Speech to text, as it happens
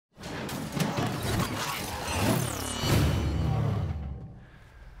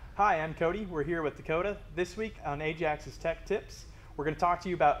Hi, I'm Cody. We're here with Dakota. This week on AJAX's Tech Tips, we're going to talk to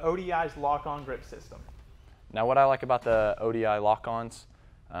you about ODI's lock-on grip system. Now what I like about the ODI lock-ons,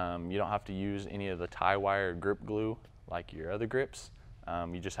 you don't have to use any of the tie wire grip glue like your other grips.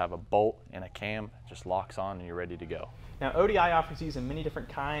 You just have a bolt and a cam, it just locks on and you're ready to go. Now ODI offers these in many different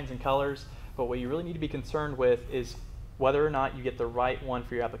kinds and colors, but what you really need to be concerned with is whether or not you get the right one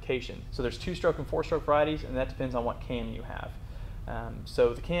for your application. So there's 2-stroke and 4-stroke varieties, and that depends on what cam you have.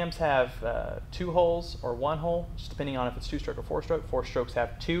 So the cams have 2 holes or 1 hole, just depending on if it's 2-stroke or 4-stroke. 4-strokes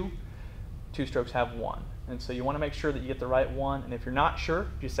have 2, 2-strokes have 1. And so you want to make sure that you get the right one, and if you're not sure,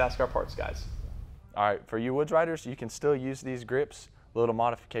 just ask our parts guys. All right, for you woods riders, you can still use these grips. A little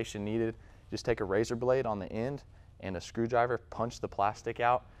modification needed. Just take a razor blade on the end and a screwdriver, punch the plastic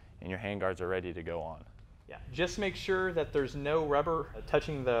out, and your handguards are ready to go on. Yeah, just make sure that there's no rubber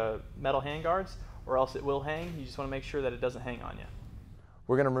touching the metal handguards, or else it will hang. You just want to make sure that it doesn't hang on you.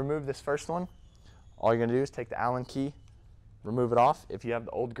 We're going to remove this first one. All you're going to do is take the Allen key, remove it off. If you have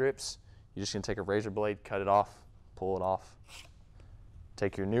the old grips, you're just going to take a razor blade, cut it off, pull it off.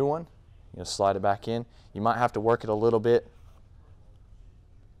 Take your new one, you're going to slide it back in. You might have to work it a little bit.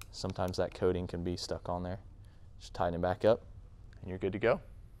 Sometimes that coating can be stuck on there. Just tighten it back up and you're good to go.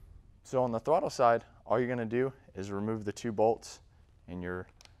 So on the throttle side, all you're going to do is remove the 2 bolts in your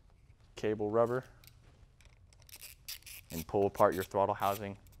cable rubber and pull apart your throttle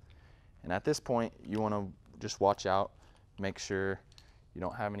housing. And at this point, you want to just watch out, make sure you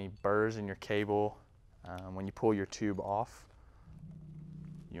don't have any burrs in your cable. When you pull your tube off,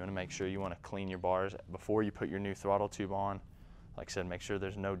 you want to make sure you want to clean your bars before you put your new throttle tube on. Like I said, make sure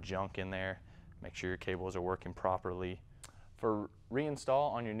there's no junk in there. Make sure your cables are working properly. For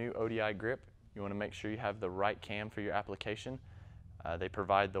reinstall on your new ODI grip, you want to make sure you have the right cam for your application. They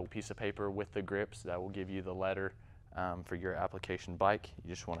provide the piece of paper with the grips that will give you the letter for your application bike. You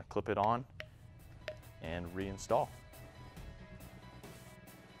just want to clip it on and reinstall.